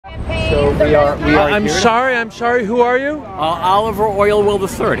We are I'm sorry, who are you? Oliver Oilwell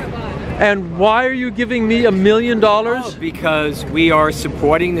III. And why are you giving me $1 million? Because we are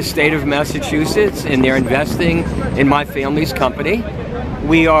supporting the state of Massachusetts and they're investing in my family's company.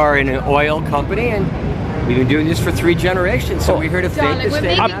 We are an oil company and we've been doing this for 3 generations, so we're here to thank the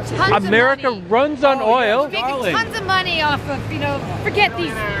state of Massachusetts. America runs on oil. We're making tons of money off of, forget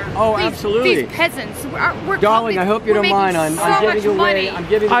these. Absolutely. These peasants. Darling, I hope you don't mind. I'm giving away.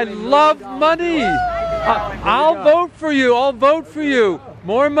 I love money. I'll vote for you. I'll vote for you.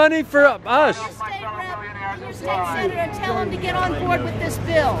 More money for us. Your state senator, tell him to get on board with this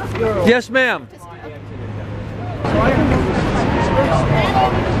bill. Yes, ma'am.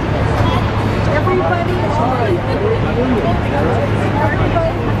 Everybody. All right. Very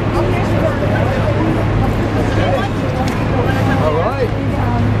good.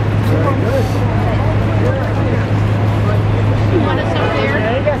 You want us up there?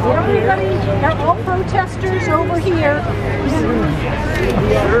 Yes, everybody, they're all protesters over here.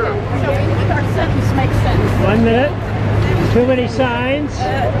 Sure. So our sentence makes sense. 1 minute. Too many signs.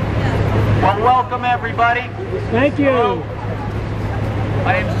 Well, welcome everybody. Thank you. Hello.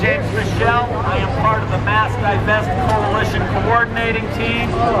 My name is James Michelle. I am part of the Mass Divest Coalition coordinating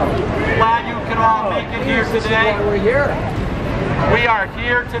team. Glad you can all make it here today. We're here. We are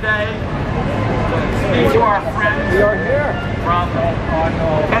here today to speak to our friends from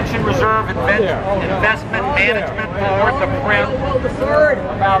Pension Reserve Investment Management Board, the PRIM,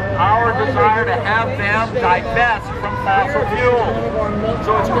 about our desire to have them divest from fossil fuel.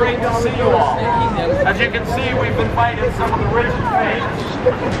 So it's great to see you all. As you can see, we've invited some of the rich and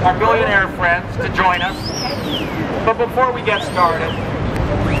famous, our billionaire friends, to join us. But before we get started,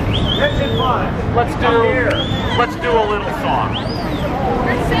 let's do a little song.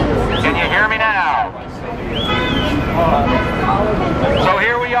 Can you hear me now? So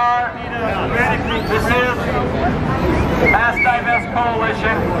here we are. This is the Mass Divest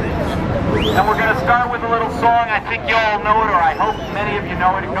Coalition. And we're going to start with a little song. I think you all know it, or I hope many of you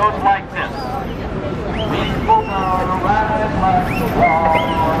know it. It goes like this. People gonna rise like the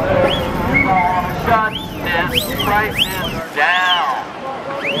water. We're gonna shut this crisis down.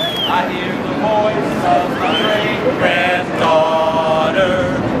 I hear the voice of my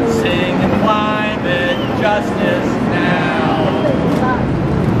great-granddaughter singing climate justice now.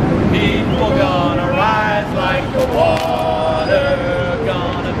 People gonna rise like the water,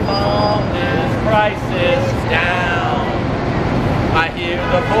 gonna calm this crisis down. I hear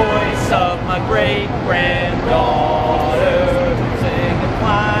the voice of my great-granddaughter singing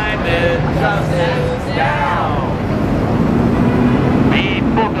climate justice down.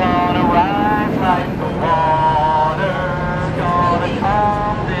 People gonna rise like the water, gonna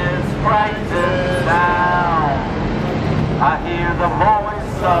calm this crisis down. I hear the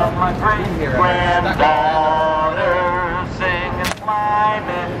voice of my great-granddaughter singing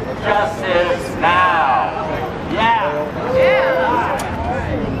climate justice now. Yeah.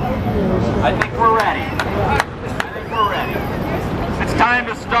 I think we're ready. It's time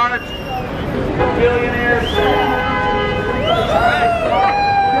to start the billionaires.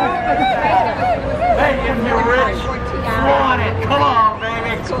 Hey, if you're rich, want it. Come on,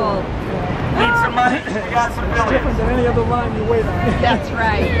 baby. Need some money? We got some billions. Than any other line you wait on. That's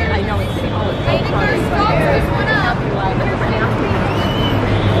right. I know it's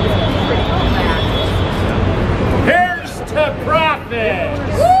Here's to profits.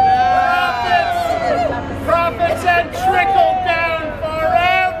 Profits and trickle down for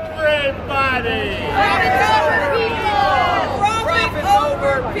everybody. Profits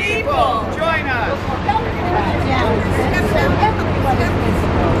over people. Join us.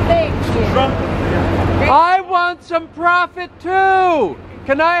 Thank you. I want some profit too.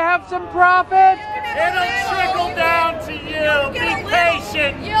 Can I have some profit? It'll trickle down to you. Be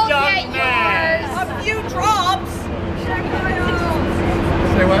patient, young man. A few drops.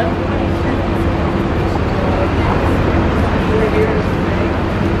 Say what?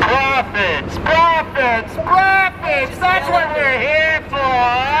 Profits, profits, profits. That's what we're here for.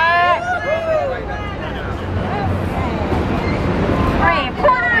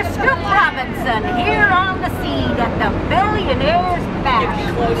 Reporter Scoop Robinson here on the scene at the Billionaires Bash.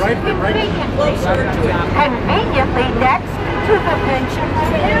 Conveniently next to the pension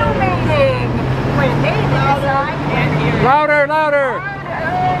review meeting, where they decide Louder, louder.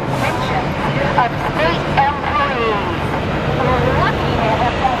 pension of state employees. We're lucky to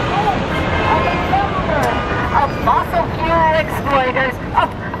have the hope of a number of fossil fuel exploiters,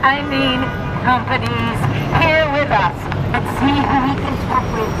 companies here with us. Let's see who we can talk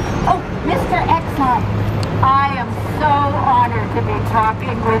with. Oh, Mr. Exxon, I am so honored to be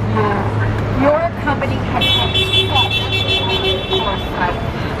talking with you. Your company has had foresight.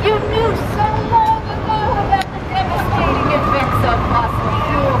 You knew so long ago about the devastating effects of fossil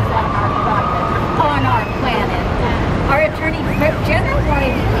fuels on our planet. Our Attorney General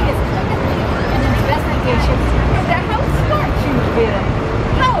Riley is conducting an investigation into how smart you've been.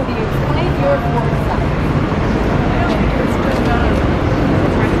 How do you explain your foresight?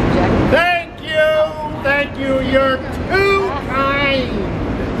 Thank you, you're too kind.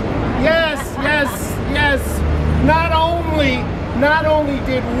 Yes. Not only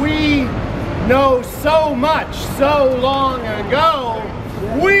did we know so much so long ago,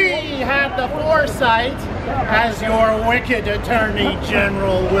 we had the foresight, as your wicked Attorney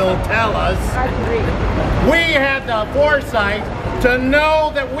General will tell us, we had the foresight to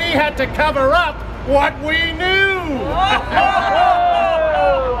know that we had to cover up what we knew.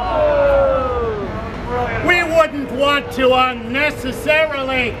 We wouldn't want to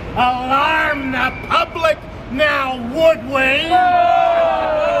unnecessarily alarm the public, now would we?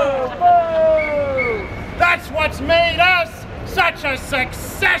 That's what's made us such a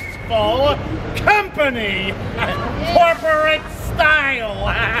successful company, corporate style.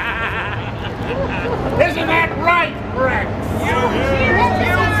 Isn't that right, Rex? You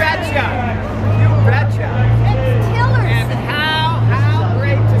betcha. You betcha. And how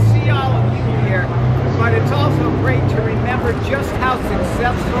great to see all of you here. But it's also great to remember just how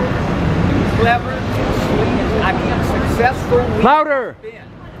successful, clever, successful we've Louder. been.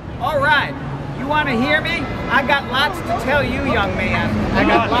 All right. You want to hear me? I got lots to tell you, young man. I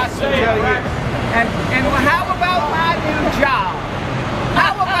got lots to tell you. And how about my new job?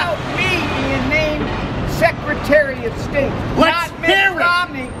 How about me being named Secretary of State? Let's hear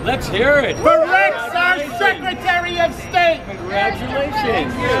Romney. Let's hear it. For Rex, our Secretary of State.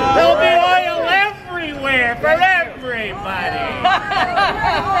 Congratulations. There'll be oil everywhere for everybody.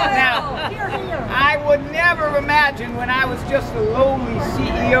 Now, I would never imagine when I was just a lowly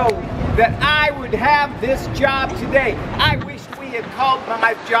CEO that I would have this job today. I wish we had called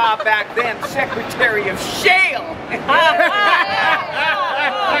my job back then Secretary of Shale.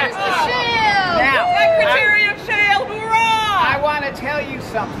 Now, Secretary of Shale, hurrah! I want to tell you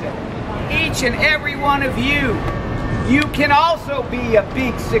something. Each and every one of you can also be a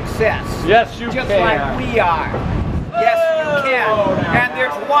big success. Yes, you just can. like we are. Yes, you can. And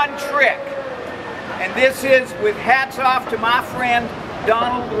there's one trick. And this is with hats off to my friend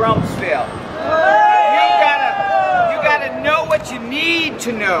Donald Rumsfeld. You gotta know what you need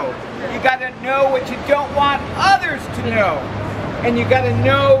to know. You gotta know what you don't want others to know. And you gotta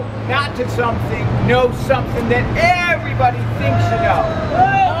know not to know something that everybody thinks you know.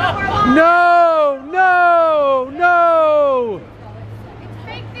 No, no, no.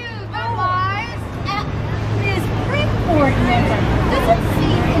 Fake news, no lies. Ms. Brinkhorn doesn't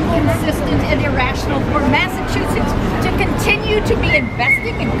seem inconsistent and irrational for Massachusetts to continue to be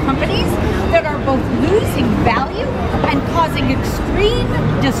investing in companies that are both losing value and causing extreme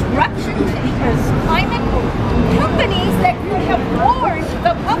disruption to the Earth's climate. Companies that could have warned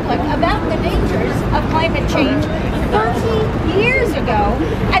the public about the dangers of climate change 30 years ago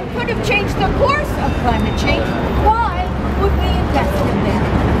and could have changed the course of climate change. Why would we invest in them?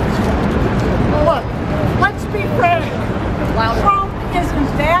 Look, let's be frank. Trump isn't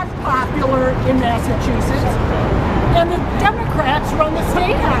that popular in Massachusetts, and the Democrats run the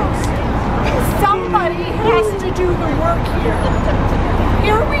State House. Somebody has to do the work here.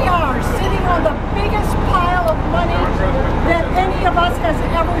 Here we are, sitting on the biggest pile of money that any of us has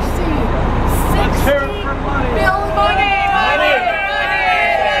ever seen. $60 billion.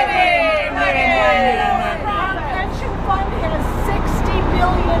 Our pension fund has $60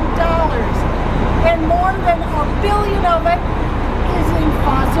 billion, and more than $1 billion of it is in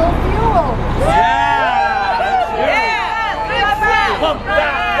fossil fuels. Pump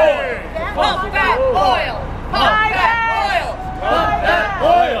that oil! Pump that oil! Pump that oil! Pump that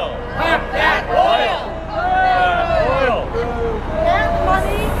oil! Pump that oil! That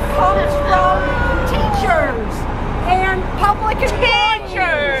money comes from teachers and public employees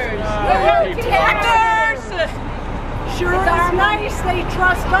and taxers. Sure is nice they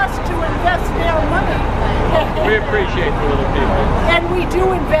trust us to invest their money. We appreciate the little people. And we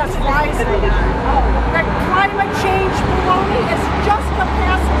do invest wisely. The climate change baloney is just a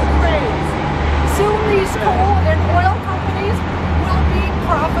passing craze. Soon these coal and oil companies will be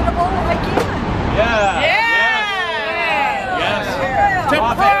profitable again. To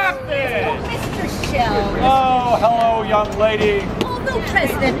profit! Mr. Shell, Oh, hello, young lady. although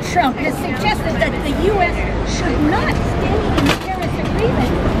President Trump has suggested that the U.S. should not stay in the Paris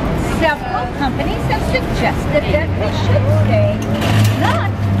Agreement, several companies have suggested that we should stay.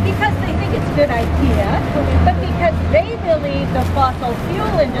 Not because they think it's good idea, but because they believe the fossil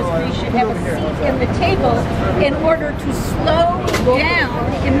fuel industry should have a seat in the table in order to slow down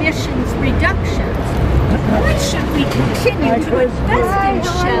emissions reductions. Why should we continue to invest in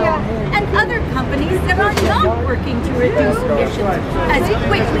Shell and other companies that are not working to reduce emissions as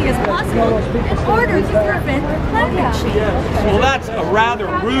quickly as possible in order to prevent climate change? Well, that's a rather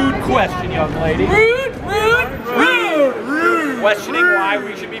rude question, young lady. Rude. Questioning why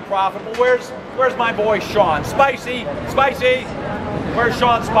we should be profitable. Where's my boy Sean? Spicy. Where's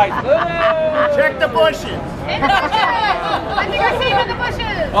Sean Spicy? Check the bushes. I think I see him in the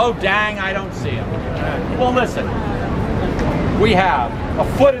bushes. Oh dang, I don't see him. Well, listen. We have a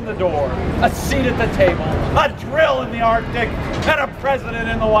foot in the door, a seat at the table, a drill in the Arctic, and a president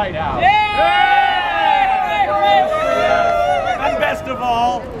in the White House. And best of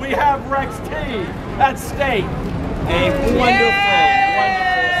all, we have Rex T at stake. A wonderful.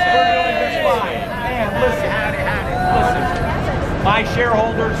 We're doing just fine. And listen, my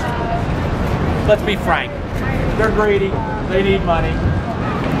shareholders, let's be frank, they're greedy, they need money.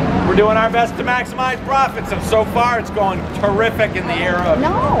 We're doing our best to maximize profits, and so far it's going terrific in the era of...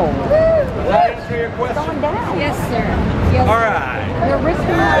 No. Does that answer your question? Gone down. Yes, sir. Yes, All right. You're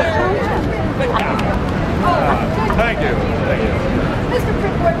risking all the content. Thank you. Mr.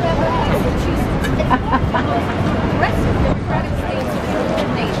 Freeport, Massachusetts is one of the most progressive democratic states in the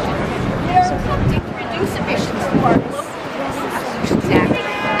nation. They are attempting to reduce emissions through our local Pollution Act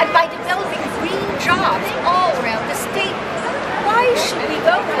and by developing green jobs all around the state. Why should we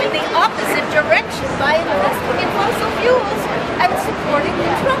go in the opposite direction by investing in fossil fuels and supporting the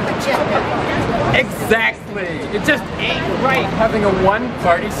Trump agenda? Exactly. It just ain't right having a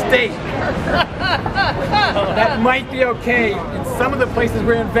one-party state. That might be okay in some of the places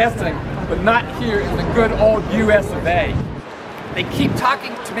we're investing, but not here in the good old US of A. They keep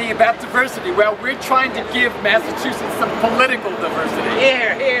talking to me about diversity. Well, we're trying to give Massachusetts some political diversity.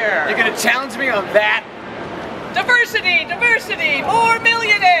 Here. You're gonna challenge me on that? Diversity! More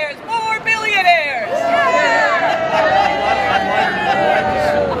millionaires! Support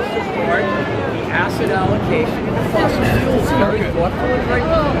the asset allocation into fossil fuels. Very thoughtful and very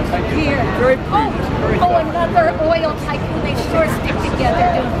Here. Another oil tycoon. They sure stick together,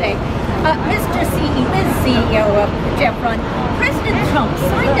 don't they? Mr. CEO of Chevron, President Trump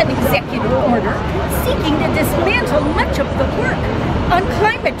signed an executive order seeking to dismantle much of the work on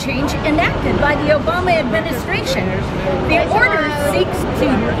climate change enacted by the Obama administration. The order seeks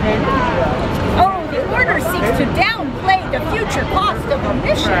to downplay the future cost of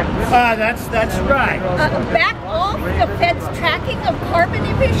emissions. That's right. Back off the Fed's tracking of carbon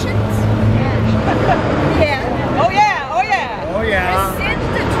emissions. Yeah. Oh yeah! Rescind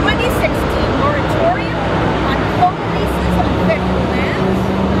the 2016 moratorium on coal leases on federal lands.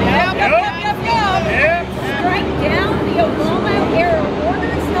 Strike down the Obama-era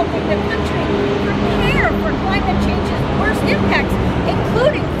orders helping the country prepare for climate change's worst impacts,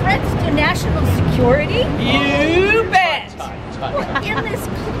 including threats to national security. You bet! In this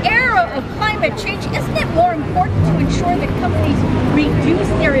era of climate change, isn't it more important to ensure that companies reduce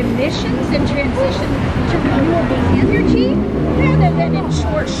their emissions and transition to renewable energy rather than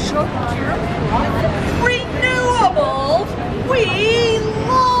ensure short-term Renewables? We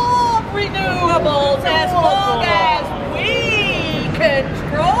love renewables as long as we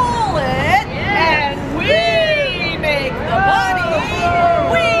control it and we make the money.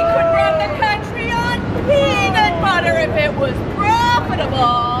 We could run the country on peanut butter if it was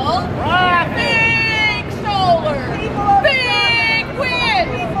profitable. Big solar, big wind,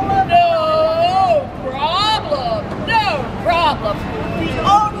 no problem. The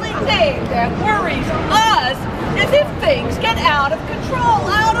only thing that worries us is if things get out of control,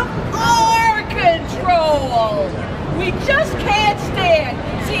 out of our control. We just can't stand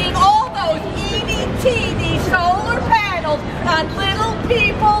seeing all those teeny solar panels on little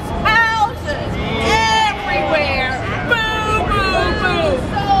people's houses everywhere. Boo, boo, boo.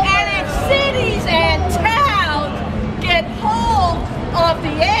 And if cities and towns get hold of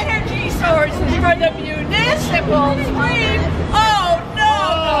the energy sources for the municipal stream, oh no.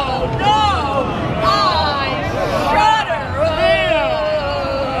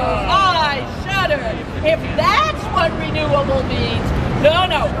 I shudder. If that's what renewable means, no.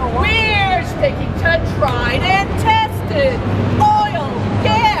 We're sticking to tried and tested. Oil,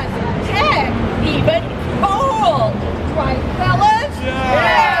 gas, heck, even coal. Right, fellas?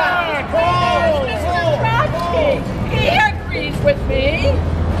 Yeah, coal. Mr. Trotsky, he agrees with me.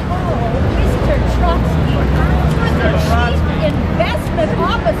 Mr. Trotsky, Chief Investment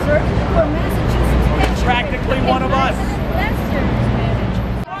Officer for Massachusetts Pension. Practically one of us. Investors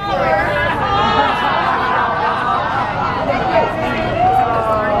Management.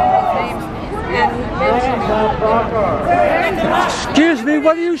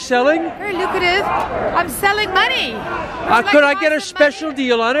 what are you selling? Very lucrative. I'm selling money. Could I get a special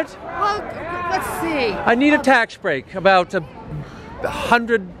deal on it? Well, let's see. I need a tax break, about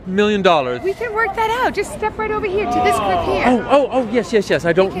 $100 million. We can work that out. Just step right over here to this clip here. Oh, yes.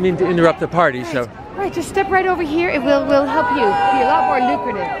 I don't mean to interrupt the party, so. Right, just step right over here. It will help you be a lot more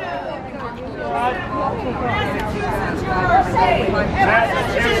lucrative.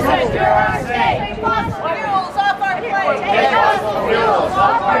 Massachusetts, you're our state. Fossil fuels off our plate. Take fossil fuels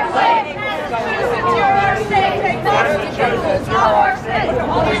off our plate. Massachusetts, you're our state. Take fossil fuels off our state.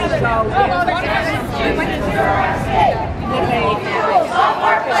 Massachusetts, you're our state. Take fuels off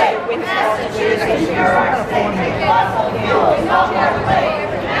our plate. Massachusetts, you're our state. Take fossil fuels off our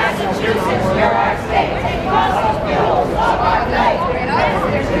plate. Massachusetts, you're our state. Take fossil fuels off our plate.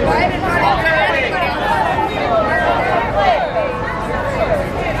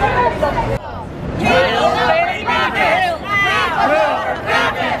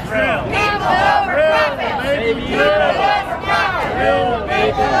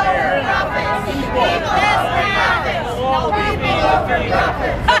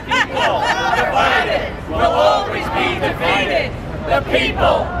 The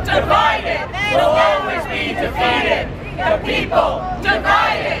people divided will always be defeated. The people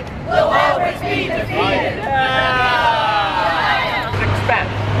divided will always be defeated.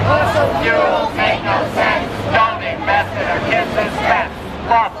 Expense. Fossil fuels make no sense. Don't invest in our kids' expense.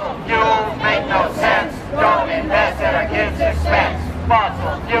 Fossil fuels make no sense. Don't invest in our kids' expense.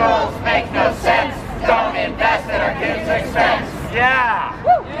 Fossil fuels make no sense. Don't invest in our kids' expense. Yeah.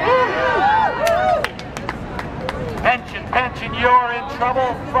 Pension, you're in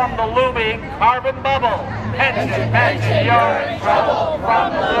trouble from the looming carbon bubble. Pension, you're in trouble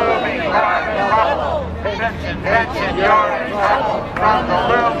from the looming carbon bubble. Pension, you're in trouble from the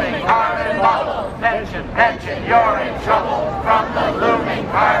looming carbon bubble. Pension, you're in trouble from the looming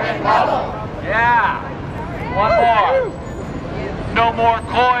carbon bubble. Yeah. One more. No more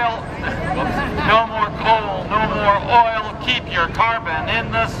coal. No more coal, no more oil, keep your carbon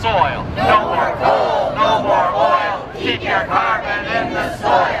in the soil. No more coal, no more oil, keep your carbon in the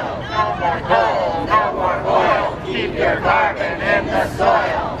soil. No more coal, no more oil, keep your carbon in the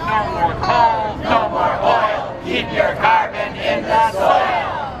soil. No more coal, no more oil, keep your carbon in the soil.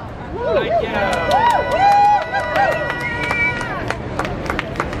 Thank you.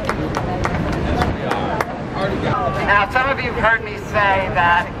 Now, some of you have heard me say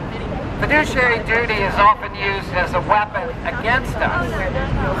that fiduciary duty is often used as a weapon against us.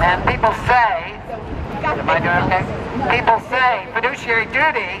 And people say, am I doing okay? People say fiduciary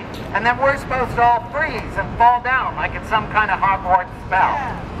duty, and then we're supposed to all freeze and fall down like it's some kind of Hogwarts spell.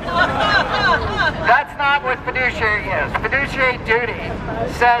 That's not what fiduciary is. Fiduciary duty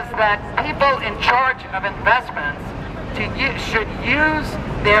says that people in charge of investments should use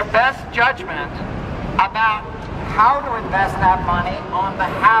their best judgment about how to invest that money on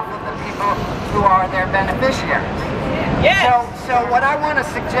behalf of the people who are their beneficiaries. Yes. So what I want to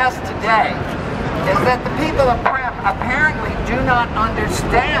suggest today is that the people of Prim apparently do not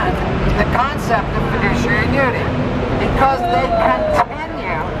understand the concept of fiduciary duty because they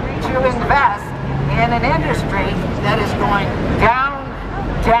continue to invest in an industry that is going down,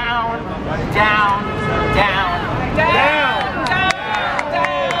 down, down, down, down.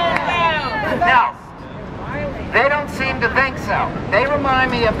 Now, they don't seem to think so. They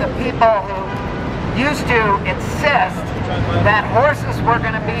remind me of the people who used to insist that horses were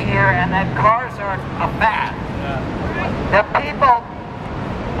going to be here and that cars are a fad. The people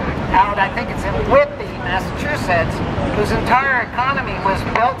out, I think it's in Whitby, Massachusetts, whose entire economy was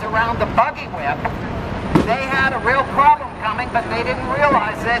built around the buggy whip, they had a real problem coming, but they didn't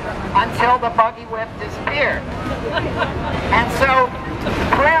realize it until the buggy whip disappeared. And so,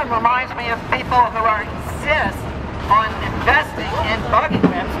 Prim reminds me of people who insist on investing in buggy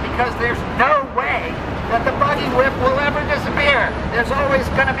whips because there's no way that the buggy whip will ever disappear. There's always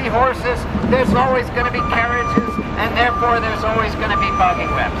going to be horses, there's always going to be carriages, and therefore there's always going to be buggy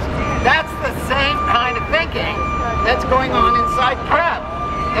whips. That's the same kind of thinking that's going on inside Prim.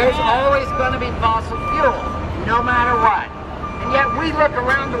 There's always going to be fossil fuel, no matter what. And yet we look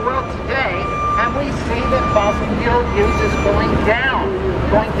around the world today and we see that fossil fuel use is going down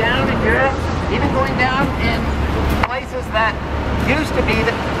in Europe, even going down in places that used to be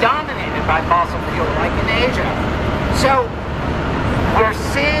dominated by fossil fuel, like in Asia. So we're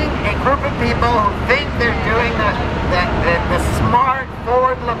seeing a group of people who think they're doing the smart,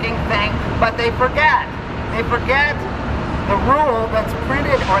 forward-looking thing, but they forget. They forget the rule that's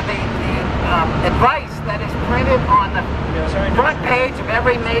printed, or the advice that is printed on the front page of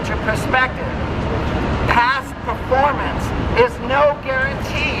every major prospectus. Past performance is no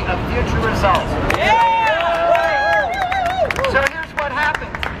guarantee of future results. So here's what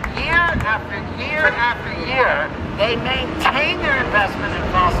happens. Year after year after year, they maintain their investment in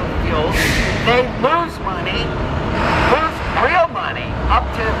fossil fuels. They lose money, lose real money, up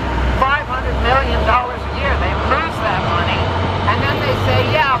to $500 million a year. They lose that money, and then they say,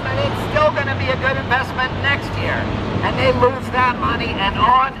 yeah, but it's still going to be a good investment next year. And they lose that money, and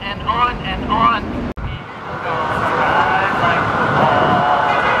on and on and on.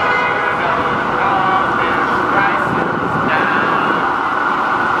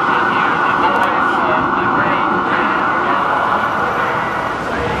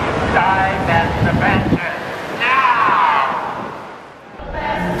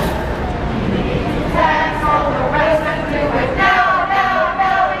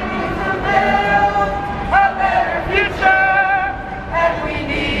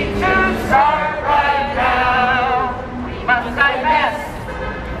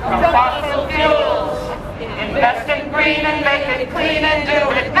 Fossil fuels, invest in green and make it clean and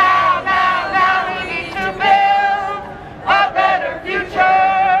do it now, now, now. We need to build a better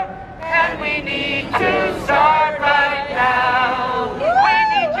future, and we need to start right now. We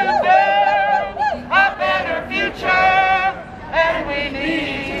need to build a better future, and we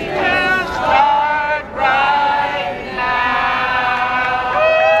need to start right now.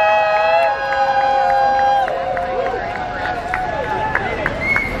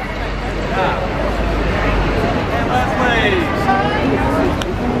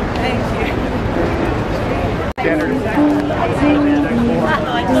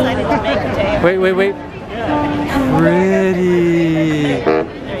 Wait. Pretty.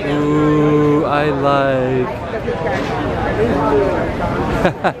 Ooh, I like.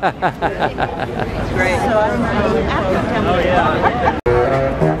 Great. Oh, yeah.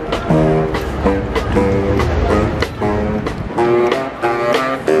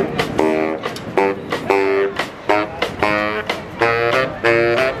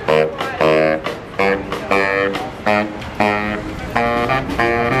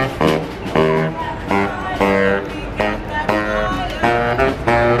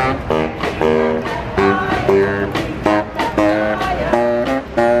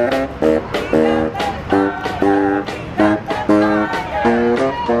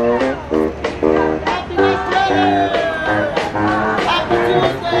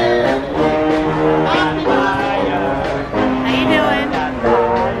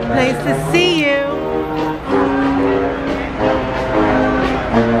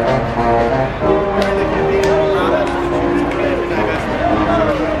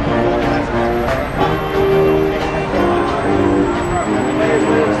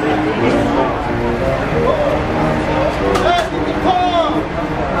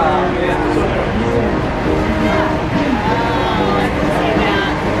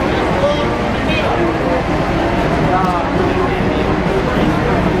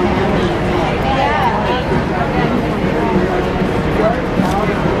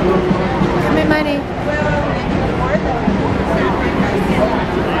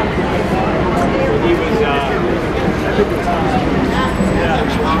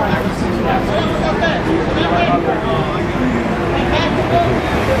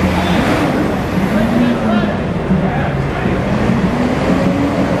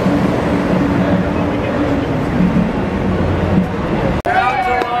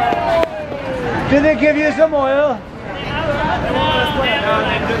 Did they give you some oil?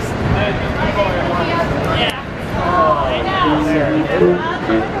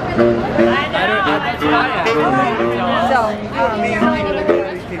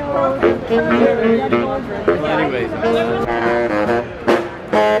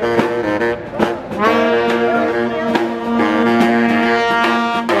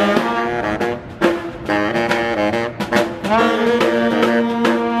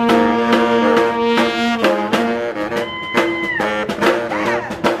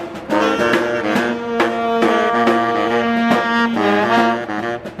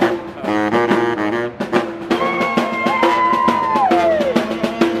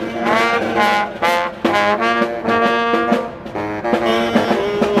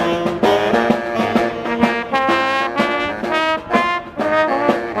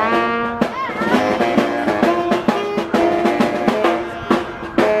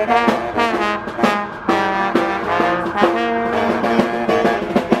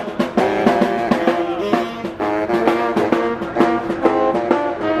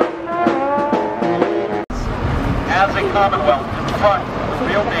 As a Commonwealth confront the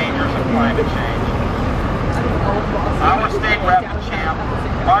real dangers of climate change, our state rep and champ,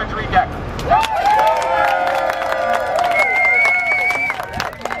 Marjorie Decker.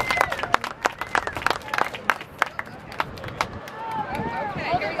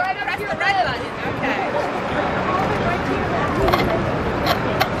 the red button. Okay.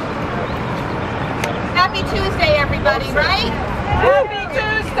 Happy Tuesday, everybody, right? Happy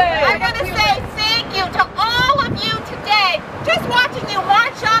Tuesday! I want to say thank you to all of you today. Just watching you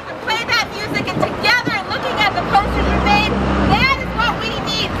march up and play that music and together and looking at the posters you made, that is what we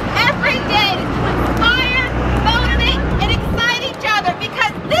need every day to inspire, motivate, and excite each other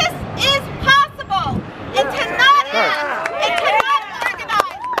because this is possible. It cannot end. It cannot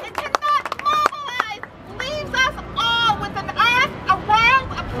organize. It cannot mobilize. Leaves us all with an earth, a world,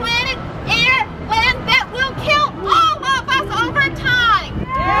 a planet, air, land that will kill all of us over time.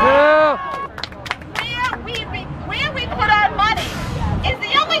 Where we put our money is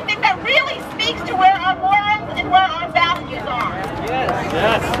the only thing that really speaks to where our morals and where our values are.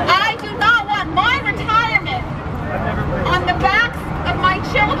 Yes. I do not want my retirement on the backs of my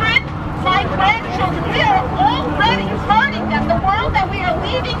children, my grandchildren. We are already hurting them. The world that we are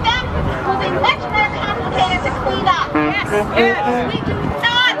leaving them will be much more complicated to clean up. Yes. We do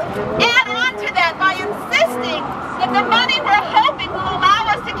not